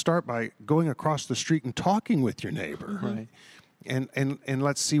not just start by going across the street and talking with your neighbor? Right. And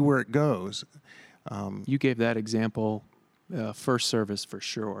let's see where it goes. You gave that example first service for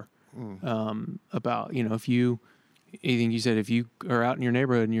sure. About, if you said if you are out in your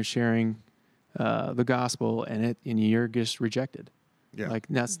neighborhood and you're sharing the gospel and you're just rejected, like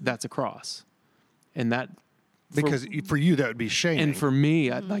that's a cross, and that because for you that would be shaming, and for me,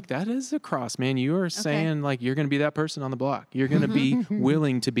 like that is a cross, man. You are saying like you're going to be that person on the block. You're going to be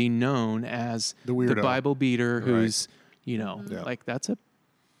willing to be known as the Bible beater who's like that's a.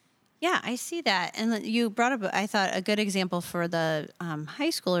 Yeah, I see that. And you brought up, I thought, a good example for the high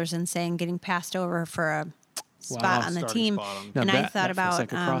schoolers in saying getting passed over for a spot on the team. Now and I thought about,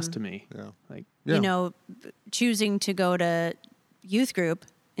 like a cross to me. Like, choosing to go to youth group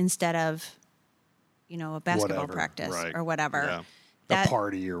instead of, a basketball practice or whatever. Yeah. A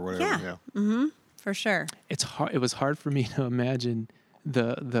party or whatever. Yeah. Mm-hmm. For sure. It's hard. It was hard for me to imagine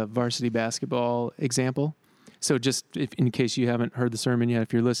the varsity basketball example. So just in case you haven't heard the sermon yet,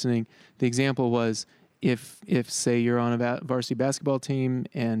 if you're listening, the example was if say you're on a varsity basketball team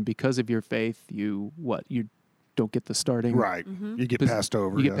and because of your faith, you don't get the starting. Right. Mm-hmm. You get passed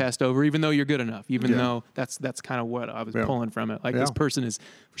over. You get passed over, even though you're good enough, even though that's kind of what I was pulling from it. Like this person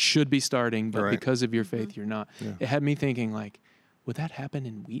should be starting, but because of your faith, you're not. Yeah. It had me thinking like, would that happen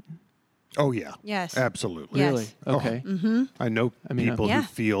in Wheaton? Oh, yeah. Yes. Absolutely. Yes. Really? Okay. Oh, mm-hmm. I know people who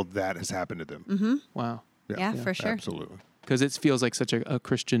feel that has happened to them. Mm-hmm. Wow. Yeah, for sure. Absolutely. Because it feels like such a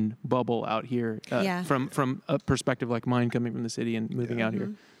Christian bubble out here from a perspective like mine coming from the city and moving out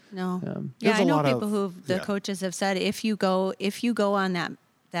here. No. I know people who the coaches have said if you go on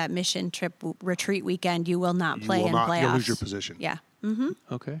that mission trip retreat weekend, you will not play in playoffs. You'll lose your position. Yeah. Mm-hmm.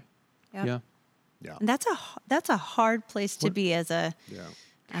 Okay. Yep. Yeah. And that's a hard place to be as a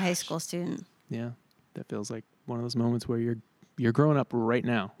high school student. Yeah. That feels like one of those moments where you're growing up right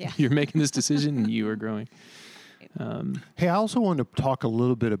now. Yeah. You're making this decision and you are growing. Hey, I also wanted to talk a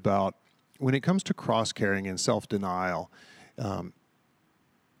little bit about when it comes to cross-carrying and self-denial,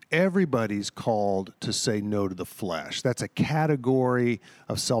 everybody's called to say no to the flesh. That's a category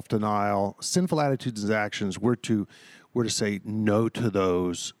of self-denial. Sinful attitudes and actions, we're to say no to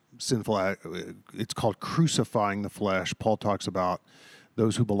those sinful. It's called crucifying the flesh. Paul talks about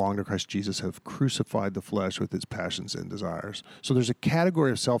those who belong to Christ Jesus have crucified the flesh with its passions and desires. So there's a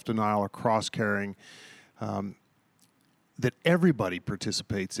category of self-denial or cross-carrying that everybody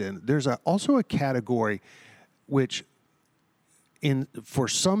participates in. There's also a category which, for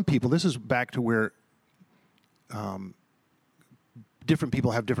some people, this is back to where different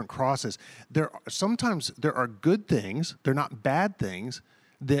people have different crosses. Sometimes there are good things, they're not bad things,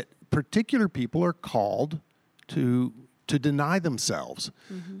 that particular people are called to deny themselves.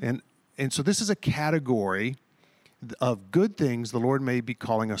 Mm-hmm. And so this is a category of good things the Lord may be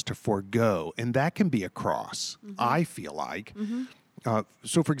calling us to forego, and that can be a cross, I feel like. Mm-hmm.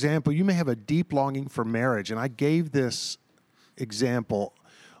 So, for example, you may have a deep longing for marriage, and I gave this example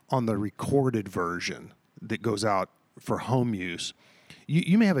on the recorded version that goes out for home use.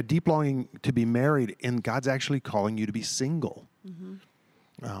 You may have a deep longing to be married, and God's actually calling you to be single.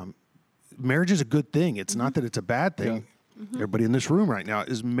 Mm-hmm. Marriage is a good thing. It's not that it's a bad thing. Yeah. Mm-hmm. Everybody in this room right now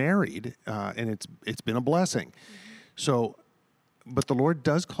is married, and it's been a blessing. Mm-hmm. So, but the Lord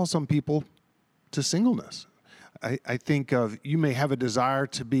does call some people to singleness. I think you may have a desire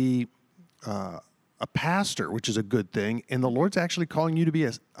to be a pastor, which is a good thing, and the Lord's actually calling you to be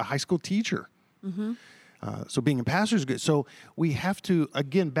a high school teacher. Mm-hmm. So being a pastor is good. So we have to,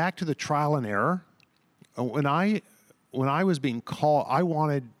 again, back to the trial and error. When I was being called, I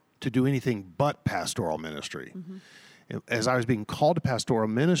wanted to do anything but pastoral ministry. Mm-hmm. As I was being called to pastoral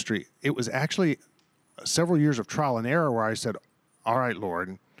ministry, it was actually several years of trial and error where I said, all right,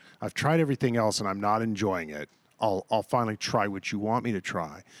 Lord, I've tried everything else and I'm not enjoying it. I'll finally try what you want me to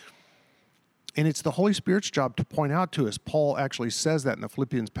try. And it's the Holy Spirit's job to point out to us. Paul actually says that in the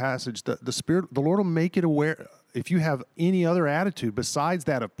Philippians passage. The Lord will make it aware. If you have any other attitude besides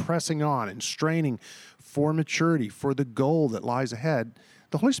that of pressing on and straining for maturity, for the goal that lies ahead,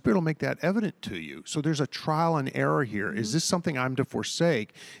 the Holy Spirit will make that evident to you. So there's a trial and error here. Mm-hmm. Is this something I'm to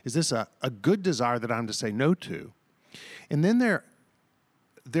forsake? Is this a good desire that I'm to say no to? And then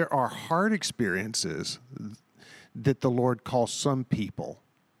there are hard experiences that the Lord calls some people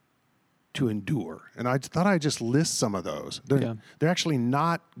to endure. And I thought I'd just list some of those. They're actually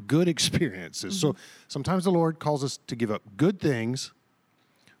not good experiences. Mm-hmm. So sometimes the Lord calls us to give up good things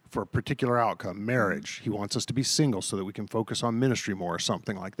for a particular outcome, marriage. He wants us to be single so that we can focus on ministry more or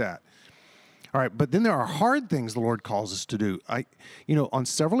something like that. All right, but then there are hard things the Lord calls us to do. On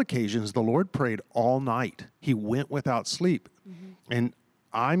several occasions, the Lord prayed all night. He went without sleep. Mm-hmm. And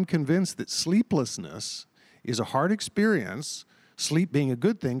I'm convinced that sleeplessness is a hard experience, sleep being a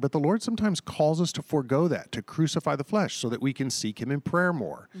good thing, but the Lord sometimes calls us to forego that, to crucify the flesh so that we can seek him in prayer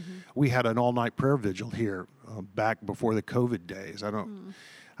more. Mm-hmm. We had an all-night prayer vigil here back before the COVID days.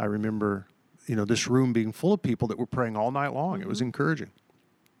 I remember, this room being full of people that were praying all night long. Mm-hmm. It was encouraging.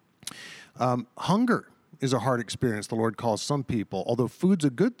 Hunger is a hard experience the Lord calls some people. Although food's a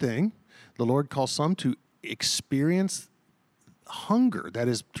good thing, the Lord calls some to experience hunger, that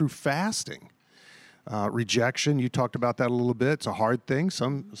is through fasting. Rejection, you talked about that a little bit. It's a hard thing.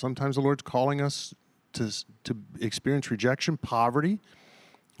 Sometimes the Lord's calling us to experience rejection, poverty,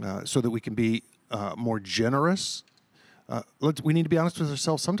 so that we can be more generous. We need to be honest with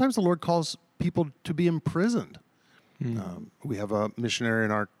ourselves. Sometimes the Lord calls people to be imprisoned. Mm. We have a missionary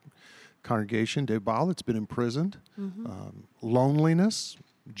in our congregation, Dave Ball, that's been imprisoned. Mm-hmm. Loneliness.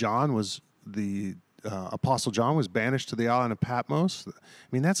 Apostle John was banished to the island of Patmos.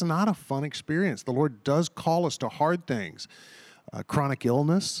 That's not a fun experience. The Lord does call us to hard things. Chronic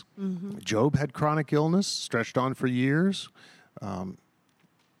illness. Mm-hmm. Job had chronic illness, stretched on for years.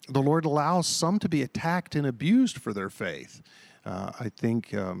 The Lord allows some to be attacked and abused for their faith. I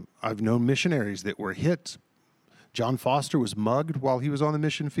think I've known missionaries that were hit. John Foster was mugged while he was on the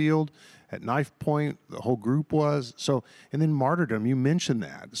mission field at knife point. The whole group was. And then martyrdom, you mentioned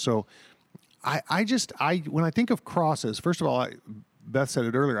that. So when I think of crosses, first of all, Beth said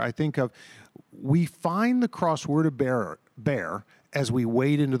it earlier, I think of, we find the cross we're to bear as we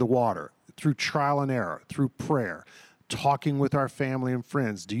wade into the water, through trial and error, through prayer, talking with our family and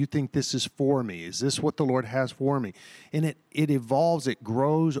friends. Do you think this is for me? Is this what the Lord has for me? And it evolves, it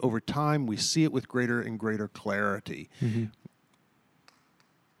grows over time. We see it with greater and greater clarity. Mm-hmm.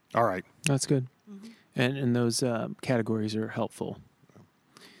 All right. That's good. Mm-hmm. And those categories are helpful.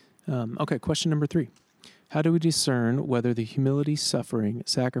 Okay, question number 3. How do we discern whether the humility, suffering,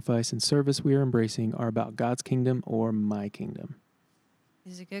 sacrifice, and service we are embracing are about God's kingdom or my kingdom?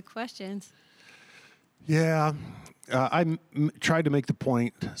 These are good questions. Yeah. I tried to make the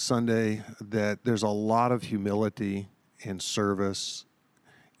point Sunday that there's a lot of humility and service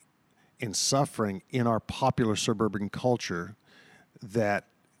and suffering in our popular suburban culture that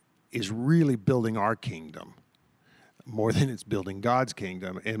is really building our kingdom more than it's building God's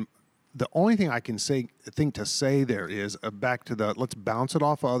kingdom. And the only thing I can think to say there is back to let's bounce it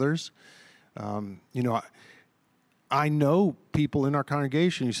off others. I know people in our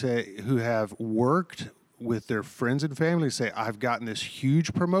congregation who have worked with their friends and family, say, I've gotten this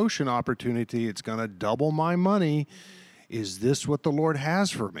huge promotion opportunity. It's going to double my money. Is this what the Lord has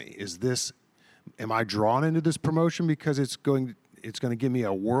for me? Am I drawn into this promotion because it's going to give me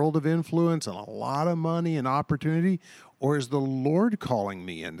a world of influence and a lot of money and opportunity? Or is the Lord calling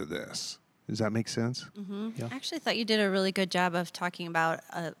me into this? Does that make sense? Mm-hmm. Yeah. I actually thought you did a really good job of talking about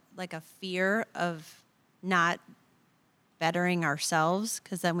a fear of not bettering ourselves,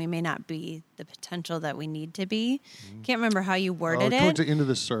 because then we may not be the potential that we need to be. Mm-hmm. Can't remember how you worded it. Towards the end of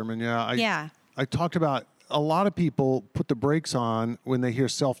the sermon, I talked about a lot of people put the brakes on when they hear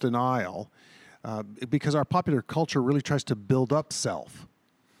self-denial because our popular culture really tries to build up self.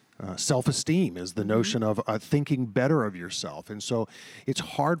 Self-esteem is the notion of thinking better of yourself. And so it's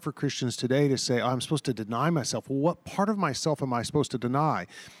hard for Christians today to say, I'm supposed to deny myself. Well, what part of myself am I supposed to deny?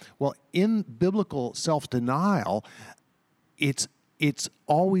 Well, in biblical self-denial, it's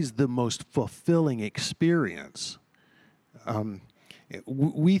always the most fulfilling experience.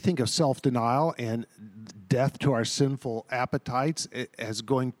 We think of self-denial and death to our sinful appetites as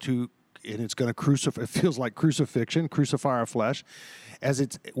going to, and it's going to crucify, it feels like crucifixion, crucify our flesh,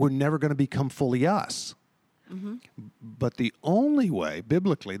 we're never going to become fully us. Mm-hmm. But the only way,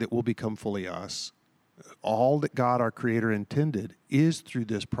 biblically, that we'll become fully us, all that God, our Creator, intended, is through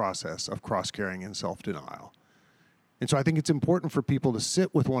this process of cross-carrying and self-denial. And so I think it's important for people to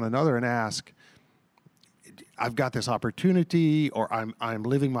sit with one another and ask, I've got this opportunity, or I'm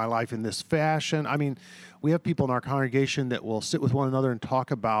living my life in this fashion. I mean, we have people in our congregation that will sit with one another and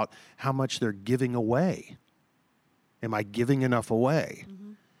talk about how much they're giving away. Am I giving enough away?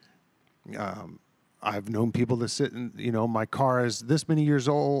 Mm-hmm. I've known people that sit and, my car is this many years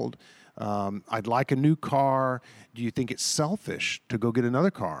old. I'd like a new car. Do you think it's selfish to go get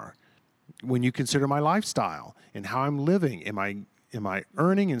another car? When you consider my lifestyle and how I'm living, am I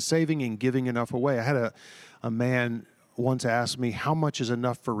earning and saving and giving enough away? I had a man once ask me, how much is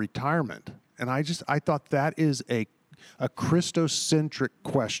enough for retirement? And I thought that is a Christocentric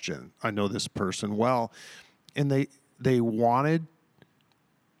question. I know this person well. And they didn't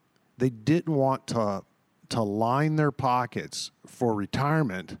want to line their pockets for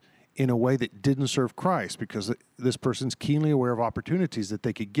retirement in a way that didn't serve Christ, because this person's keenly aware of opportunities that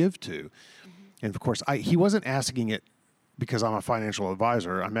they could give to. Mm-hmm. And of course, he wasn't asking it because I'm a financial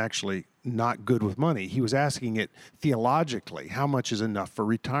advisor. I'm actually not good with money. He was asking it theologically, how much is enough for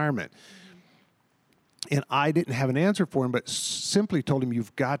retirement? Mm-hmm. And I didn't have an answer for him, but simply told him,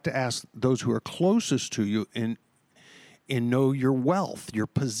 you've got to ask those who are closest to you and know your wealth, your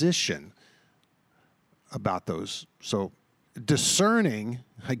position about those. So discerning,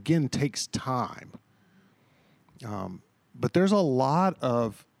 again, takes time. But there's a lot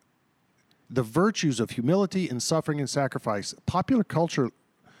of the virtues of humility and suffering and sacrifice. Popular culture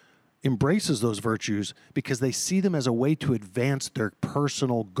embraces those virtues because they see them as a way to advance their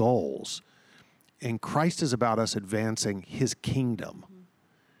personal goals. And Christ is about us advancing his kingdom. Mm-hmm.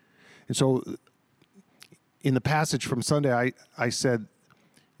 And so in the passage from Sunday, I said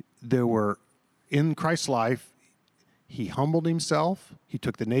there were, in Christ's life, he humbled himself, he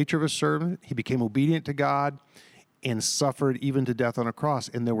took the nature of a servant, he became obedient to God, and suffered even to death on a cross.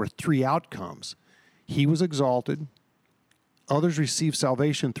 And there were three outcomes. He was exalted, others received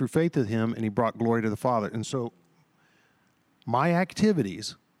salvation through faith in him, and he brought glory to the Father. And so my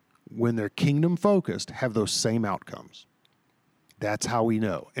activities, when they're kingdom focused, have those same outcomes. That's how we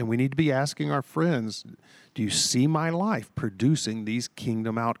know. And we need to be asking our friends, do you see my life producing these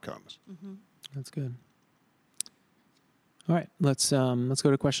kingdom outcomes? Mm-hmm. That's good. All right, let's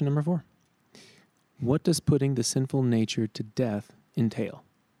go to question number 4. What does putting the sinful nature to death entail?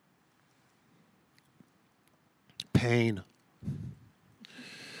 Pain.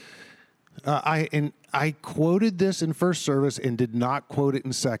 I quoted this in first service and did not quote it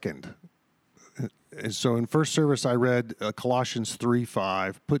in second. And so in first service, I read Colossians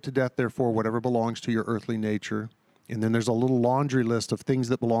 3:5, put to death, therefore, whatever belongs to your earthly nature. And then there's a little laundry list of things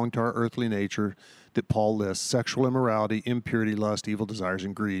that belong to our earthly nature that Paul lists: sexual immorality, impurity, lust, evil desires,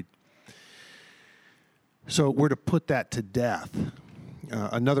 and greed. So we're to put that to death.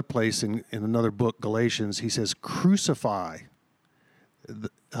 Another place in another book, Galatians, he says, crucify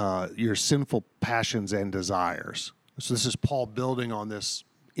your sinful passions and desires. So this is Paul building on this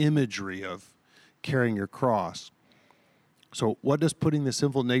imagery of carrying your cross. So what does putting the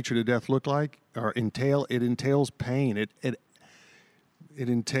sinful nature to death look like or entail? It entails pain. It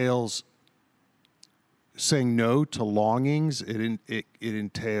entails saying no to longings. It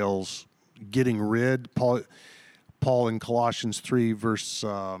entails getting rid. Paul in Colossians 3 verse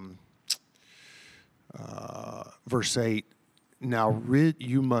 8. Now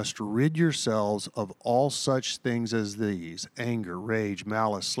you must rid yourselves of all such things as these: anger, rage,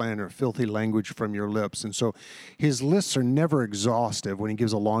 malice, slander, filthy language from your lips. And so his lists are never exhaustive when he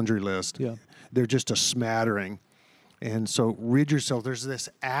gives a laundry list. Yeah. They're just a smattering. And so rid yourself. There's this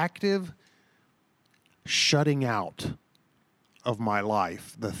active shutting out of my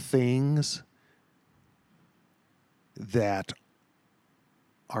life, the things that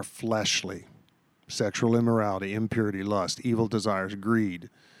are fleshly. Sexual immorality, impurity, lust, evil desires, greed.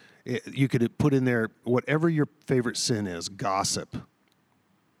 You could put in there whatever your favorite sin is: gossip,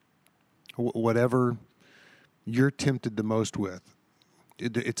 whatever you're tempted the most with.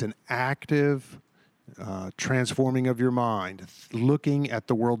 It's an active transforming of your mind, looking at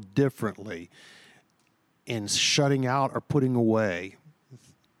the world differently, and shutting out or putting away.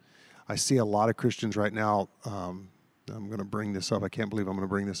 I see a lot of Christians right now. I'm going to bring this up. I can't believe I'm going to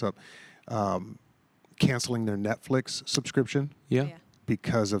bring this up. Canceling their Netflix subscription. Yeah.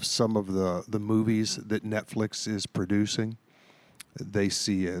 Because of some of the movies that Netflix is producing, they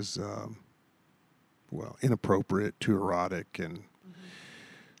see as, inappropriate, too erotic, and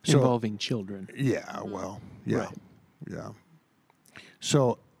so, involving children. Yeah, yeah.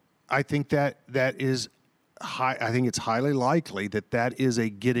 So I think that is high. I think it's highly likely that is a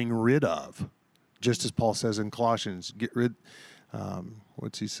getting rid of, just as Paul says in Colossians, get rid,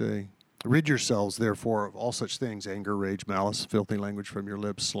 what's he say? Rid yourselves, therefore, of all such things, anger, rage, malice, filthy language from your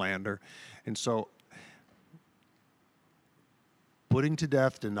lips, slander. And so, putting to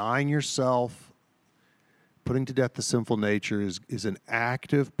death, denying yourself, putting to death the sinful nature is an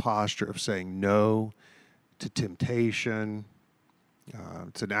active posture of saying no to temptation.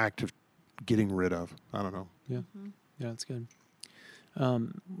 It's an act of getting rid of. I don't know. Yeah. Yeah, that's good.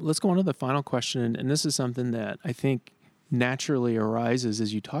 Let's go on to the final question. And this is something that I think naturally arises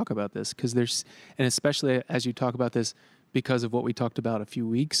as you talk about this, because and especially as you talk about this, because of what we talked about a few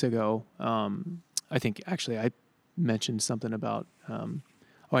weeks ago. I think actually I mentioned something about,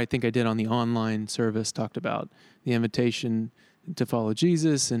 I think I did on the online service, talked about the invitation to follow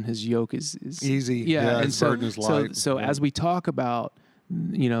Jesus, and his yoke is easy. Yeah, and his burden is light. So as we talk about,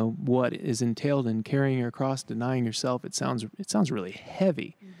 what is entailed in carrying your cross, denying yourself, it sounds really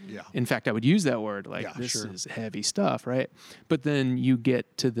heavy. Yeah. In fact, I would use that word, this is heavy stuff, right? But then you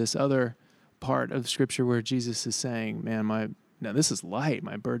get to this other part of Scripture where Jesus is saying, man, this is light.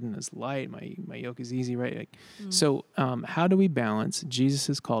 My burden is light. My yoke is easy, right? So how do we balance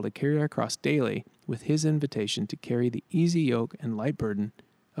Jesus' call to carry our cross daily with his invitation to carry the easy yoke and light burden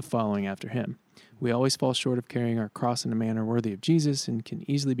of following after him? We always fall short of carrying our cross in a manner worthy of Jesus and can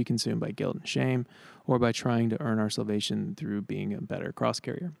easily be consumed by guilt and shame, or by trying to earn our salvation through being a better cross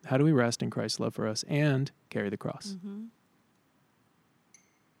carrier. How do we rest in Christ's love for us and carry the cross? Mm-hmm.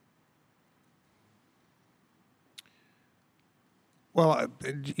 Well,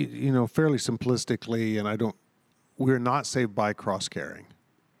 fairly simplistically, and we're not saved by cross carrying,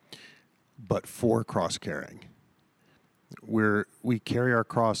 but for cross carrying. We carry our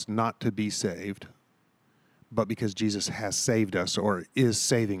cross not to be saved, but because Jesus has saved us, or is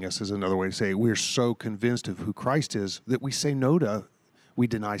saving us is another way to say it. We're so convinced of who Christ is that we say no to, we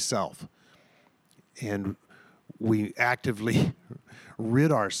deny self. And we actively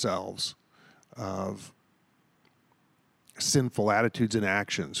rid ourselves of sinful attitudes and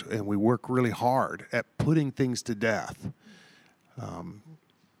actions, and we work really hard at putting things to death.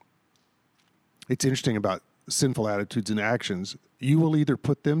 It's interesting about sinful attitudes and actions. You will either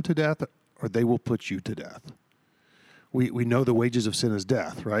put them to death or they will put you to death. We know the wages of sin is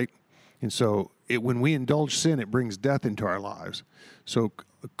death, right? And so when we indulge sin, it brings death into our lives. So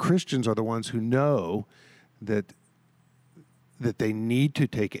Christians are the ones who know that they need to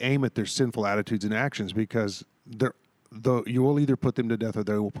take aim at their sinful attitudes and actions, because you will either put them to death or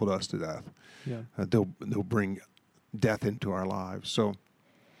they will put us to death. Yeah. They'll bring death into our lives. So,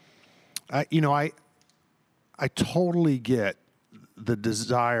 I totally get the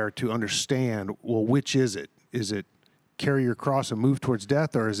desire to understand, well, which is it? Is it carry your cross and move towards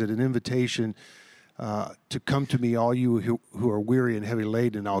death, or is it an invitation to come to me, all you who are weary and heavy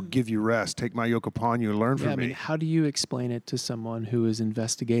laden, and I'll give you rest. Take my yoke upon you and learn from me. How do you explain it to someone who is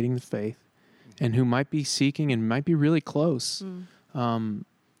investigating the faith and who might be seeking and might be really close?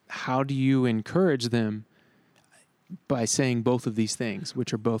 How do you encourage them by saying both of these things,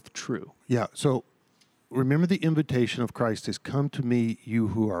 which are both true? Yeah, so remember the invitation of Christ is, come to me, you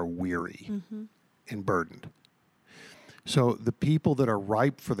who are weary and burdened. So the people that are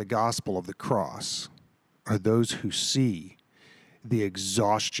ripe for the gospel of the cross are those who see the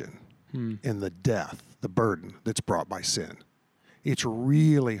exhaustion and the death, the burden that's brought by sin. It's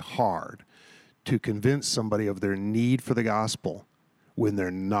really hard to convince somebody of their need for the gospel when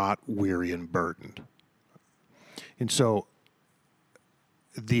they're not weary and burdened. And so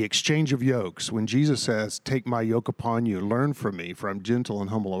the exchange of yokes, when Jesus says, take my yoke upon you, learn from me, for I'm gentle and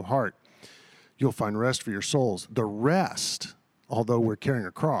humble of heart, you'll find rest for your souls. The rest, although we're carrying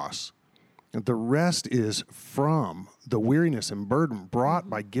a cross, the rest is from the weariness and burden brought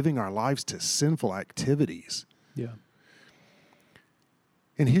by giving our lives to sinful activities. Yeah.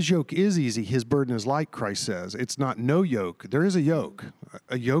 And his yoke is easy, his burden is light, Christ says. It's not no yoke. There is a yoke.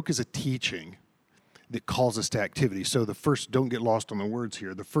 A yoke is a teaching that calls us to activity. So don't get lost on the words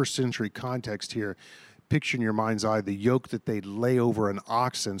here. The first century context here, picture in your mind's eye the yoke that they'd lay over an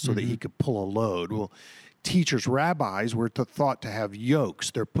oxen so that he could pull a load. Well, teachers, rabbis were thought to have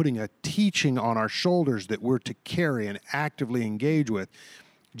yokes. They're putting a teaching on our shoulders that we're to carry and actively engage with.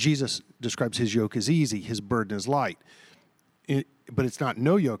 Jesus describes his yoke as easy, his burden is light. But it's not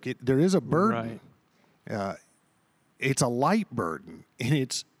no yoke. There is a burden. Right. It's a light burden, and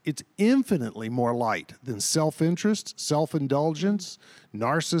it's infinitely more light than self-interest, self-indulgence,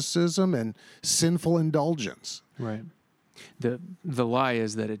 narcissism, and sinful indulgence. Right. The lie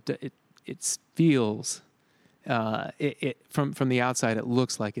is that it feels From the outside, it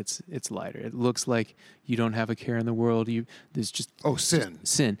looks like it's lighter. It looks like you don't have a care in the world. There's just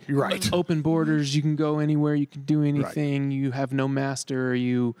sin. You're right. Open borders. You can go anywhere. You can do anything. Right. You have no master.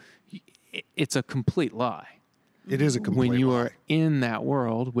 It's a complete lie. It is a complete lie. When you are in that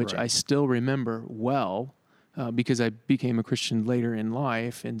world, which I still remember well, because I became a Christian later in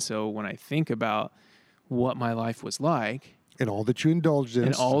life, and so when I think about what my life was like, and all that you indulged in,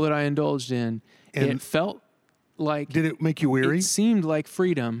 and all that I indulged in, it felt like... Did it make you weary? It seemed like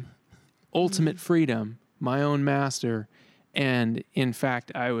freedom, ultimate freedom, my own master. And in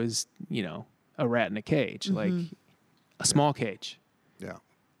fact, I was, a rat in a cage, like a small cage. Yeah.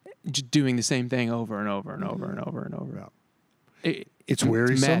 Just doing the same thing over and over and over and over and over. Yeah. It's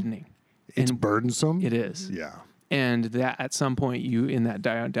wearisome. It's maddening. It's burdensome. It is. Yeah. And that at some point, you, in that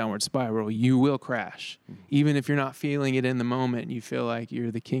downward spiral, you will crash. Even if you're not feeling it in the moment, you feel like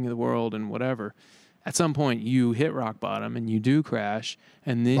you're the king of the world and whatever. At some point, you hit rock bottom and you do crash,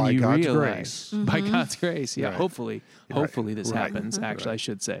 and then you realize, by God's grace, hopefully this happens. Actually, I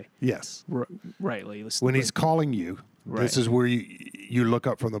should say, yes, rightly. When He's calling you, this is where you look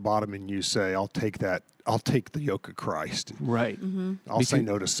up from the bottom and you say, "I'll take that. I'll take the yoke of Christ." Right. I'll say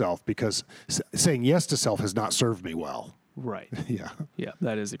no to self, because saying yes to self has not served me well. Right. Yeah.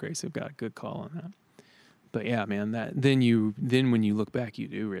 That is the grace of God. Good call on that. But yeah, man, then when you look back, you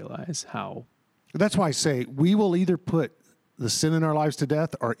do realize how. That's why I say we will either put the sin in our lives to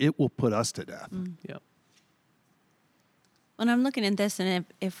death, or it will put us to death. Yep. When I'm looking at this, and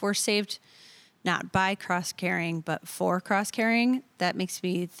if we're saved not by cross-carrying, but for cross-carrying, that makes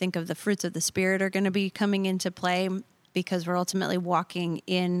me think of the fruits of the Spirit are going to be coming into play, because we're ultimately walking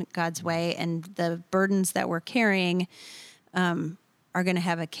in God's way, and the burdens that we're carrying are going to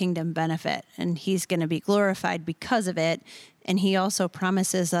have a kingdom benefit, and He's going to be glorified because of it. And He also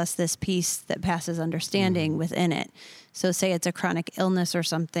promises us this peace that passes understanding within it. So say it's a chronic illness or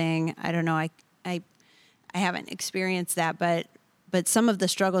something. I don't know. I haven't experienced that, but some of the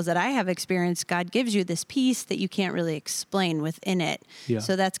struggles that I have experienced, God gives you this peace that you can't really explain within it. Yeah.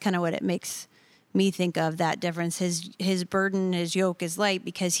 So that's kind of what it makes me think of, that difference. His burden, His yoke is light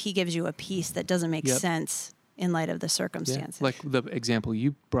because He gives you a peace that doesn't make sense in light of the circumstances. Yeah. Like the example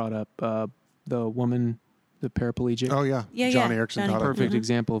you brought up, the woman, the paraplegic. Oh, yeah. John Erickson. Perfect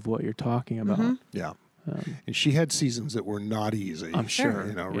example of what you're talking about. Yeah. And she had seasons that were not easy. I'm sure.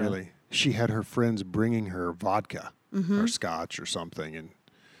 Really. She had her friends bringing her vodka or scotch or something. And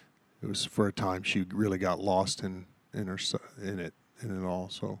it was, for a time, she really got lost in it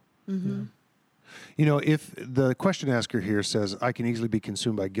all. So, if the question asker here says, I can easily be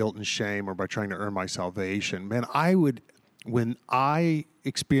consumed by guilt and shame or by trying to earn my salvation, man, when I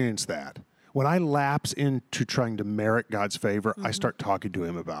experience that, when I lapse into trying to merit God's favor, I start talking to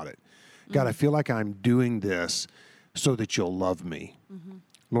Him about it. God, I feel like I'm doing this so that you'll love me.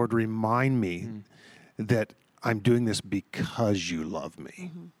 Lord, remind me that I'm doing this because you love me.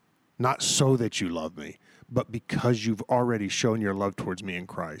 Not so that you love me, but because you've already shown your love towards me in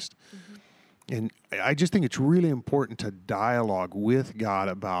Christ. And I just think it's really important to dialogue with God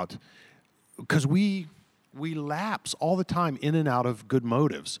about, because we lapse all the time in and out of good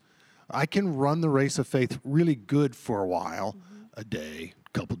motives. I can run the race of faith really good for a while, a day, a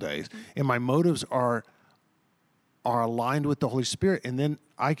couple days, and my motives are aligned with the Holy Spirit, and then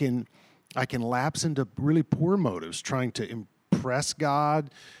I can lapse into really poor motives, trying to impress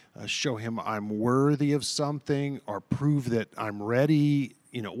God, show Him I'm worthy of something, or prove that I'm ready,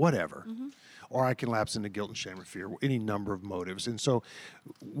 whatever. Or I can lapse into guilt and shame or fear, any number of motives. And so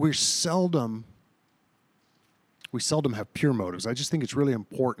we seldom have pure motives. I just think it's really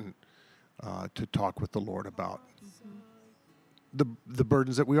important to talk with the Lord about the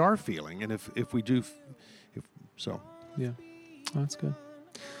burdens that we are feeling, and if we do, so. Yeah, that's good.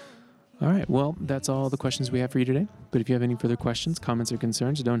 All right, well, that's all the questions we have for you today. But if you have any further questions, comments, or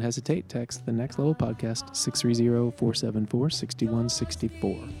concerns, don't hesitate. Text the Next Level Podcast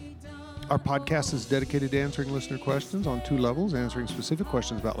 630-474-6164. Our podcast is dedicated to answering listener questions on two levels: answering specific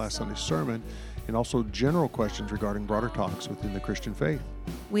questions about last Sunday's sermon, and also general questions regarding broader topics within the Christian faith.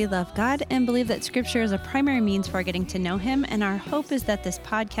 We love God and believe that Scripture is a primary means for getting to know Him, and our hope is that this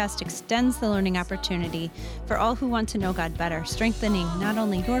podcast extends the learning opportunity for all who want to know God better, strengthening not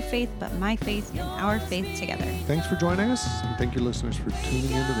only your faith, but my faith and our faith together. Thanks for joining us, and thank you, listeners, for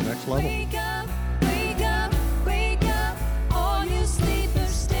tuning into The Next Level. Wake up, wake up, all you sleepers,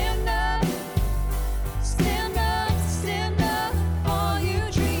 stand up. Stand up, all you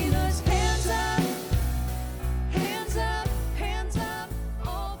dreamers, hands up,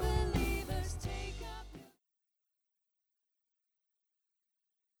 all believers take up.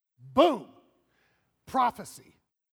 Boom! prophecy.